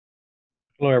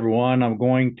Hello, everyone. I'm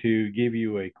going to give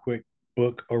you a quick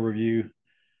book overview.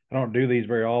 I don't do these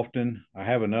very often. I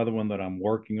have another one that I'm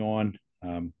working on,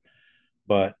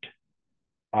 but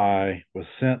I was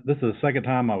sent, this is the second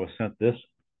time I was sent this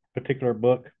particular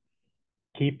book,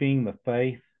 Keeping the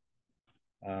Faith.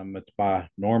 It's by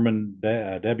Norman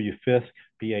W. Fisk,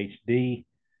 Ph.D.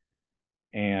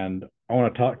 And I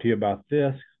want to talk to you about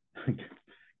this.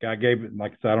 Guy gave it,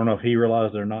 like I said, I don't know if he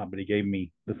realized it or not, but he gave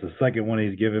me, this is the second one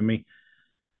he's given me.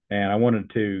 And I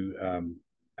wanted to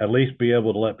at least be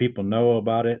able to let people know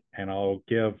about it. And I'll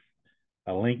give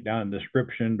a link down in the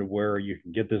description to where you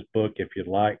can get this book if you'd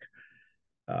like.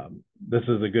 This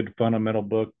is a good fundamental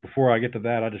book. Before I get to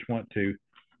that, I just want to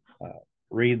uh,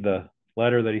 read the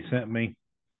letter that he sent me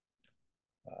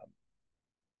uh,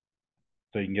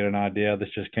 so you can get an idea.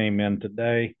 This just came in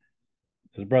today.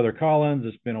 It says, Brother Collins,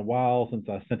 it's been a while since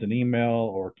I sent an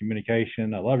email or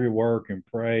communication. I love your work and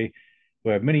pray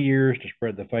we have many years to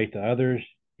spread the faith to others.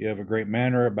 You have a great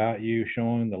manner about you,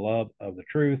 showing the love of the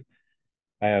truth.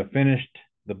 I have finished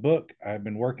the book I've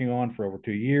been working on for over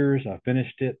 2 years. I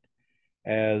finished it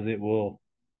as it will.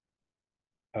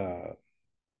 Uh,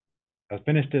 I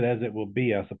finished it as it will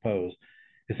be, I suppose.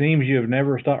 It seems you have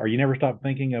never stopped, or you never stopped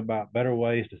thinking about better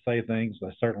ways to say things.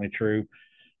 That's certainly true.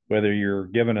 Whether you're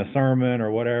giving a sermon or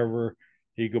whatever,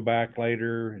 you go back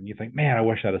later and you think, "Man, I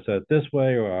wish I'd have said it this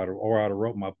way, or I'd have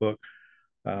wrote my book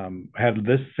had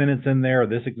this sentence in there or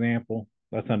this example."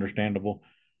 That's understandable.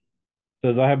 It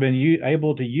says I have been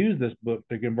able to use this book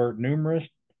to convert numerous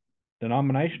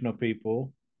denominational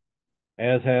people,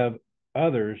 as have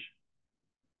others.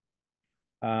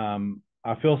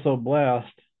 I feel so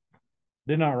blessed.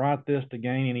 Did not write this to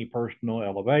gain any personal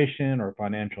elevation or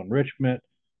financial enrichment.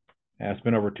 I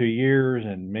spent over 2 years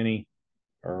and many,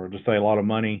 or just say a lot of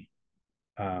money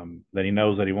that he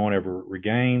knows that he won't ever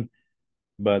regain,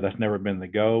 but that's never been the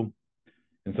goal.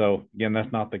 And so, again,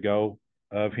 that's not the goal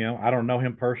of him. I don't know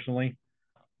him personally.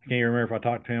 I can't even remember if I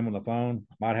talked to him on the phone.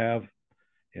 Might have.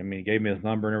 I mean, he gave me his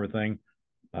number and everything.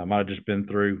 Might have just been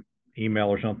through email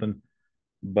or something.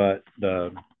 But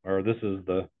or this is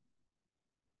the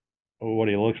what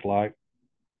he looks like.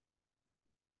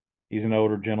 He's an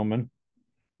older gentleman,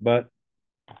 but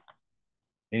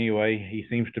anyway, he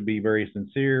seems to be very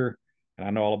sincere. And I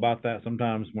know all about that.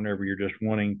 Sometimes, whenever you're just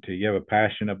wanting to, you have a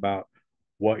passion about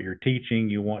what you're teaching.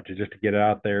 You want to just to get it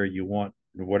out there. You want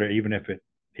whatever, even if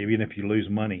you lose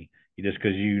money, you just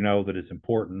because you know that it's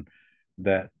important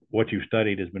that what you've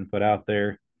studied has been put out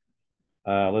there.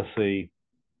 Let's see.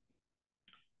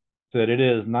 Said it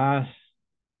is nice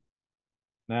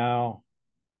now.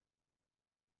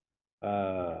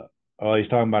 Oh, he's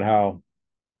talking about how.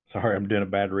 Sorry, I'm doing a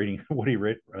bad reading. What he's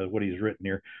written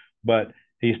here, but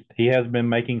he has been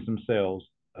making some sales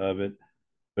of it.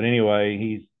 But anyway,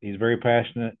 he's very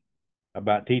passionate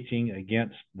about teaching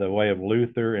against the way of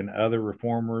Luther and other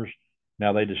reformers.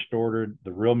 Now they distorted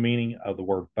the real meaning of the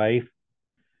word faith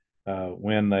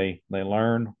when they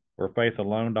learned where faith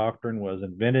alone doctrine was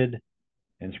invented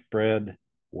and spread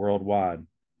worldwide.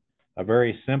 A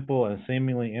very simple and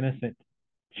seemingly innocent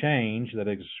change that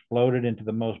exploded into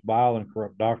the most vile and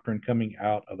corrupt doctrine coming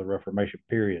out of the Reformation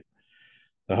period.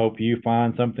 I hope you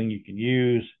find something you can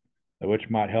use which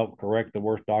might help correct the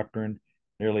worst doctrine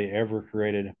nearly ever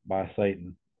created by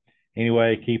Satan.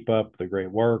 Anyway, keep up the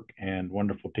great work and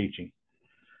wonderful teaching.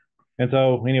 And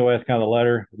so, anyway, that's kind of the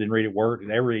letter. I didn't read it word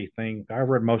and everything. I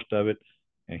read most of it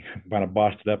and kind of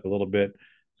bossed it up a little bit.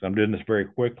 So I'm doing this very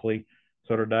quickly.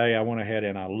 So today I went ahead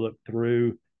and I looked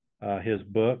through his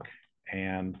book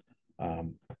and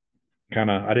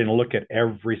I didn't look at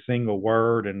every single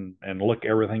word and look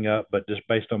everything up, but just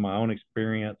based on my own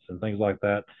experience and things like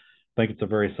that, I think it's a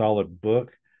very solid book.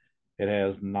 It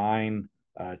has 9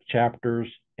 chapters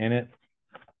in it,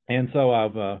 and so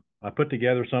I put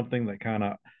together something that kind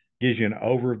of gives you an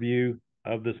overview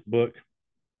of this book.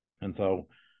 And so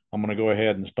I'm going to go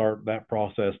ahead and start that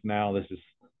process now. This is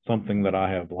something that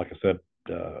I have, like I said,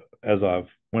 as I've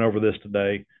went over this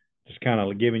today, just kind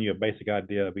of giving you a basic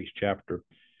idea of each chapter.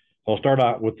 I'll start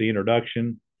out with the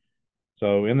introduction.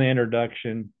 So in the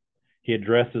introduction, he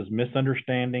addresses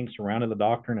misunderstandings surrounding the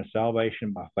doctrine of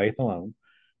salvation by faith alone,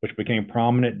 which became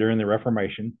prominent during the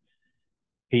Reformation.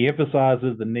 He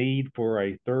emphasizes the need for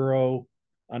a thorough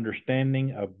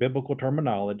understanding of biblical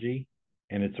terminology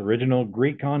and its original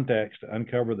Greek context to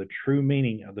uncover the true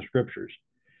meaning of the scriptures.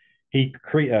 He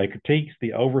critiques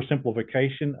the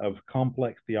oversimplification of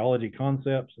complex theology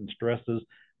concepts and stresses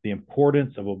the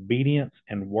importance of obedience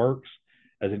and works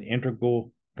as an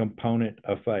integral component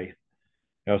of faith.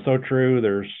 So true.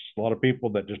 There's a lot of people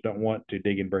that just don't want to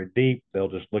dig in very deep. They'll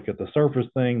just look at the surface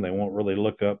thing. They won't really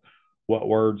look up what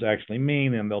words actually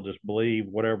mean, and they'll just believe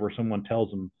whatever someone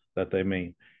tells them that they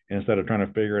mean instead of trying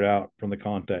to figure it out from the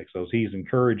context. So he's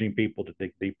encouraging people to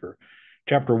dig deeper.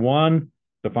 Chapter 1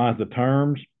 defines the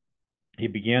terms. He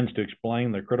begins to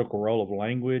explain the critical role of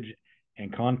language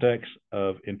and context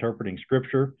of interpreting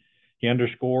Scripture. He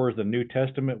underscores the New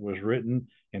Testament was written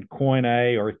in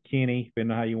Koine or Kini,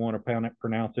 depending on how you want to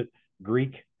pronounce it,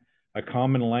 Greek, a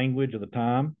common language of the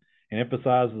time, and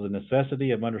emphasizes the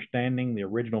necessity of understanding the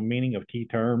original meaning of key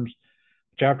terms.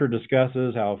 The chapter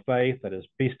discusses how faith, that is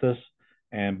pistis,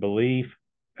 and believe,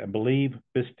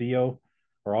 pistio,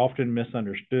 are often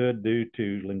misunderstood due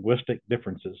to linguistic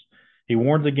differences. He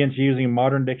warns against using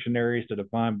modern dictionaries to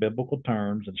define biblical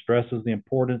terms and stresses the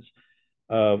importance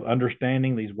of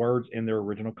understanding these words in their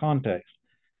original context.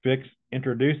 Fisk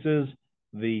introduces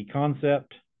the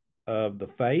concept of the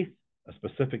faith, a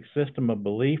specific system of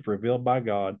belief revealed by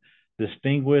God,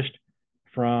 distinguished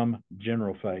from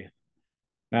general faith.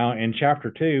 Now, in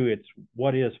chapter 2, it's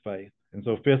what is faith? And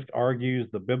so Fisk argues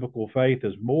the biblical faith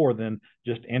is more than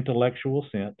just intellectual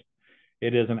assent.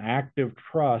 It is an active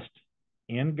trust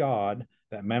in God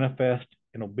that manifests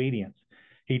in obedience.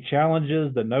 He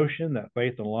challenges the notion that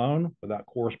faith alone, without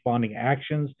corresponding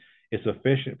actions, is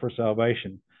sufficient for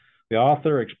salvation. The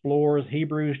author explores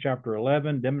Hebrews chapter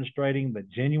 11, demonstrating that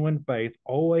genuine faith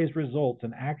always results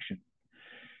in action.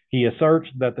 He asserts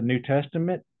that the New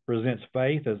Testament presents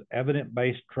faith as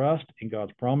evidence-based trust in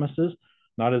God's promises,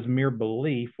 not as mere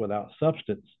belief without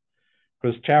substance.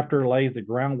 This chapter lays the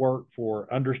groundwork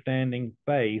for understanding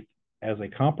faith as a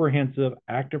comprehensive,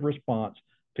 active response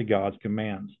to God's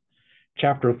commands.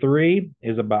 Chapter 3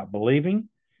 is about believing,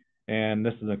 and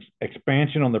this is an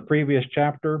expansion on the previous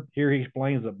chapter. Here he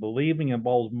explains that believing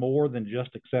involves more than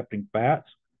just accepting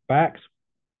facts.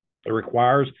 It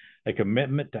requires a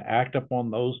commitment to act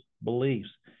upon those beliefs.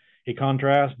 He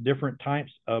contrasts different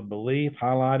types of belief,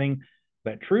 highlighting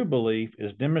that true belief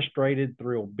is demonstrated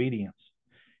through obedience.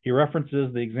 He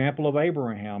references the example of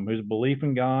Abraham, whose belief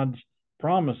in God's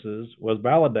promises was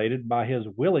validated by his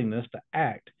willingness to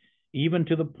act, even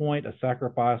to the point of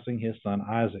sacrificing his son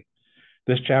Isaac.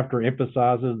 This chapter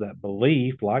emphasizes that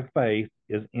belief, like faith,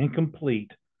 is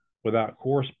incomplete without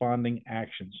corresponding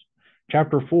actions.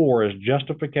 Chapter 4 is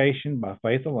justification by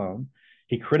faith alone.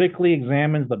 He critically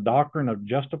examines the doctrine of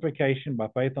justification by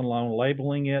faith alone,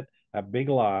 labeling it a big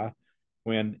lie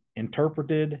when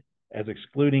interpreted as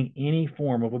excluding any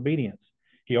form of obedience.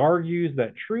 He argues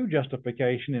that true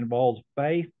justification involves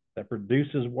faith that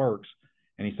produces works,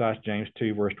 and he cites James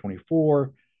 2, verse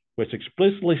 24, which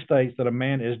explicitly states that a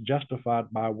man is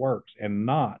justified by works and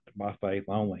not by faith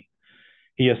only.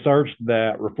 He asserts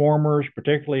that reformers,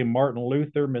 particularly Martin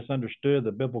Luther, misunderstood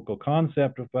the biblical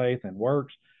concept of faith and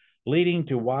works, leading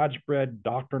to widespread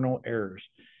doctrinal errors.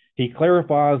 He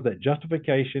clarifies that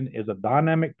justification is a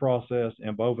dynamic process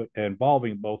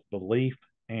involving both belief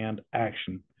and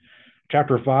action.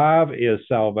 Chapter 5 is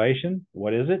salvation.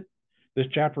 What is it? This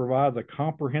chapter provides a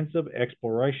comprehensive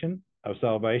exploration of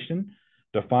salvation,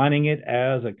 defining it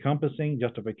as encompassing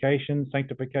justification,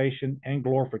 sanctification, and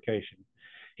glorification.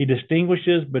 He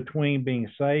distinguishes between being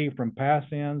saved from past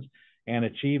sins and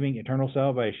achieving eternal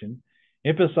salvation,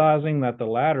 emphasizing that the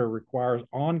latter requires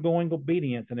ongoing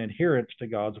obedience and adherence to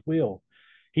God's will.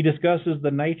 He discusses the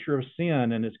nature of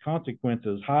sin and its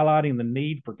consequences, highlighting the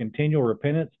need for continual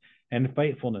repentance and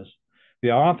faithfulness.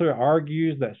 The author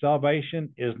argues that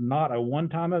salvation is not a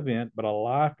one-time event, but a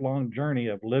lifelong journey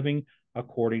of living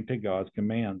according to God's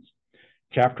commands.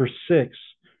 Chapter 6,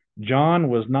 John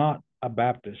was not a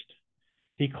Baptist.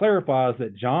 He clarifies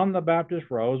that John the Baptist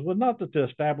rose was not to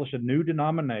establish a new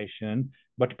denomination,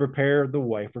 but to prepare the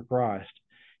way for Christ.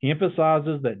 He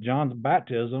emphasizes that John's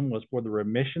baptism was for the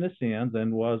remission of sins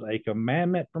and was a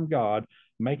commandment from God,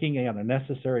 making it a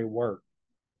necessary work.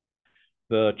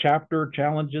 The chapter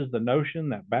challenges the notion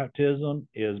that baptism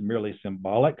is merely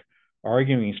symbolic,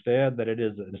 arguing instead that it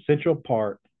is an essential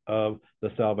part of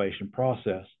the salvation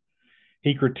process.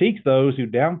 He critiques those who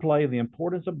downplay the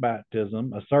importance of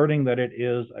baptism, asserting that it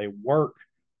is a work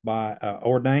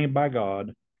ordained by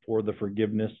God for the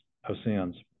forgiveness of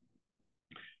sins.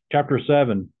 Chapter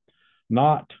 7,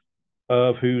 not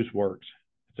of whose works.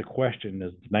 It's a question,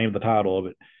 is the name of the title of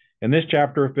it. In this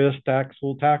chapter, Fisk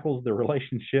tackles the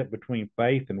relationship between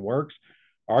faith and works,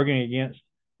 arguing against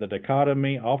the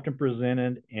dichotomy often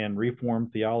presented in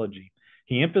Reformed theology.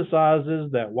 He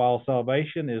emphasizes that while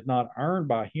salvation is not earned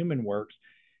by human works,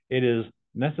 it is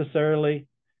necessarily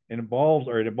involves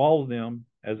them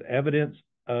as evidence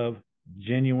of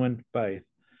genuine faith.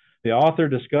 The author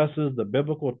discusses the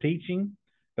biblical teaching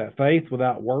that faith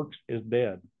without works is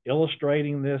dead,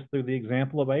 illustrating this through the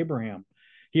example of Abraham.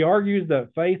 He argues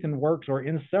that faith and works are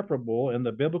inseparable in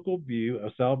the biblical view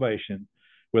of salvation,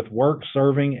 with works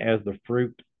serving as the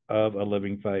fruit of a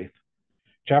living faith.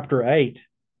 Chapter 8,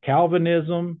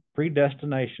 Calvinism,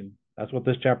 predestination. That's what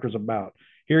this chapter is about.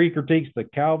 Here he critiques the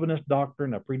Calvinist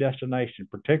doctrine of predestination,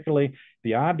 particularly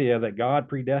the idea that God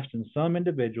predestines some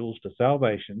individuals to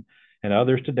salvation and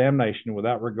others to damnation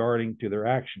without regarding to their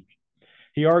actions.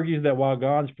 He argues that while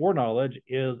God's foreknowledge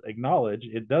is acknowledged,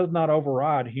 it does not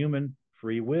override human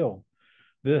free will.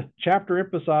 The chapter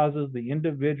emphasizes the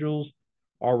individuals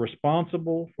are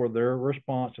responsible for their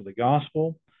response to the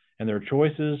gospel, and their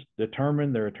choices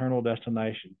determine their eternal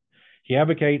destination. He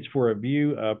advocates for a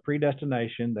view of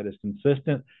predestination that is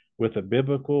consistent with a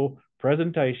biblical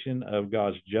presentation of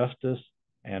God's justice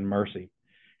and mercy.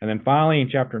 And then finally, in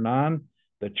chapter 9,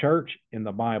 the church in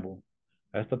the Bible.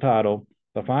 That's the title.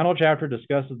 The final chapter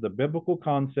discusses the biblical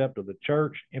concept of the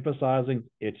church, emphasizing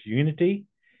its unity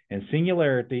and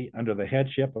singularity under the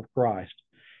headship of Christ.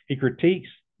 He critiques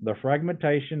the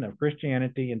fragmentation of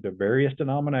Christianity into various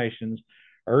denominations,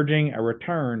 urging a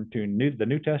return to the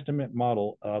New Testament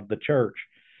model of the church.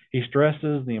 He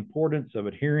stresses the importance of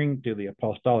adhering to the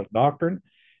apostolic doctrine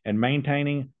and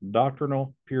maintaining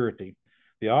doctrinal purity.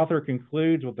 The author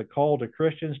concludes with a call to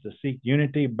Christians to seek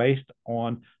unity based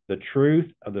on the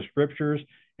truth of the scriptures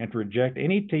and to reject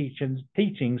any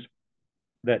teachings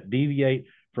that deviate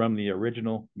from the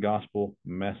original gospel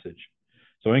message.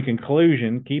 So, in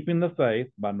conclusion, Keeping the Faith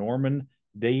by Norman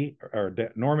W.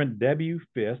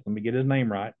 Fisk, let me get his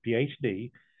name right,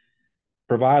 Ph.D.,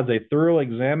 provides a thorough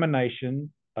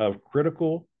examination of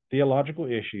critical theological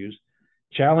issues,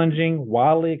 challenging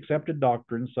widely accepted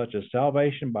doctrines such as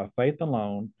salvation by faith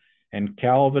alone and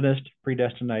Calvinist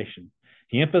predestination.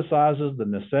 He emphasizes the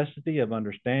necessity of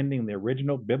understanding the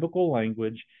original biblical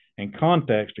language and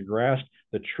context to grasp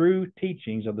the true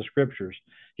teachings of the scriptures.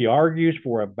 He argues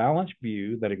for a balanced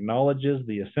view that acknowledges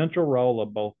the essential role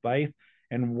of both faith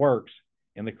and works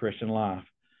in the Christian life.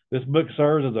 This book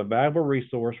serves as a valuable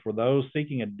resource for those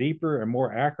seeking a deeper and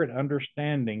more accurate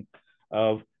understanding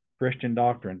of Christian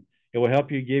doctrine. It will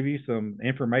help you give you some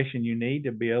information you need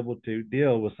to be able to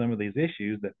deal with some of these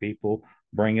issues that people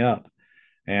bring up.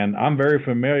 And I'm very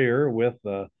familiar with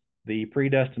the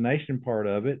predestination part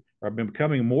of it, or I've been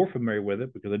becoming more familiar with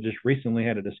it because I just recently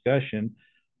had a discussion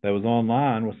that was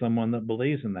online with someone that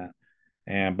believes in that.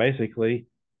 And basically,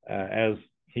 as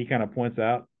he kind of points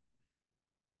out,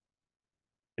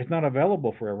 it's not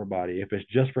available for everybody if it's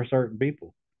just for certain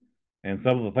people. And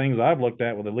some of the things I've looked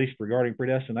at, with at least regarding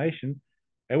predestination,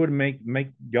 it would make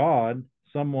God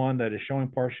someone that is showing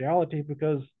partiality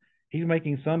because he's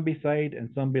making some be saved and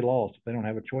some be lost if they don't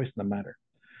have a choice in the matter.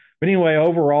 But anyway,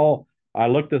 overall, I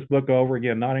looked this book over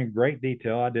again, not in great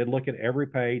detail. I did look at every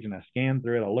page and I scanned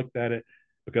through it. I looked at it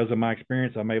because of my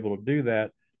experience. I'm able to do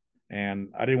that. And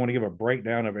I didn't want to give a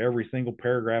breakdown of every single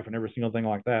paragraph and every single thing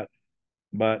like that.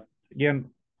 But again,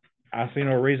 I see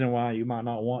no reason why you might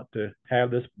not want to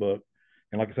have this book.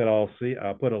 And like I said,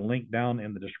 I'll put a link down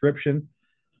in the description.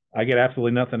 I get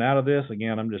absolutely nothing out of this.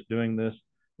 Again, I'm just doing this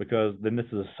because then this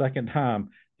is the second time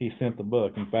he sent the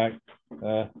book. In fact,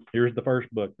 here's the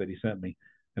first book that he sent me.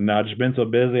 And I've just been so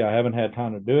busy, I haven't had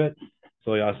time to do it.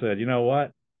 So I said, you know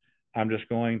what? I'm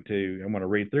going to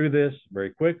read through this very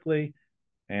quickly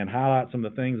and highlight some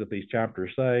of the things that these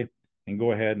chapters say and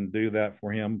go ahead and do that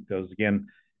for him because, again,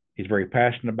 he's very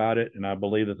passionate about it. And I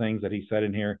believe the things that he said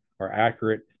in here are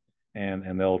accurate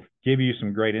and they'll give you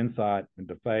some great insight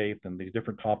into faith and these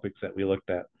different topics that we looked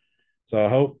at. So I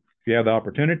hope if you have the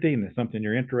opportunity and it's something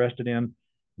you're interested in,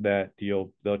 that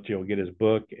you'll get his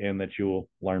book and that you'll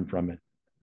learn from it.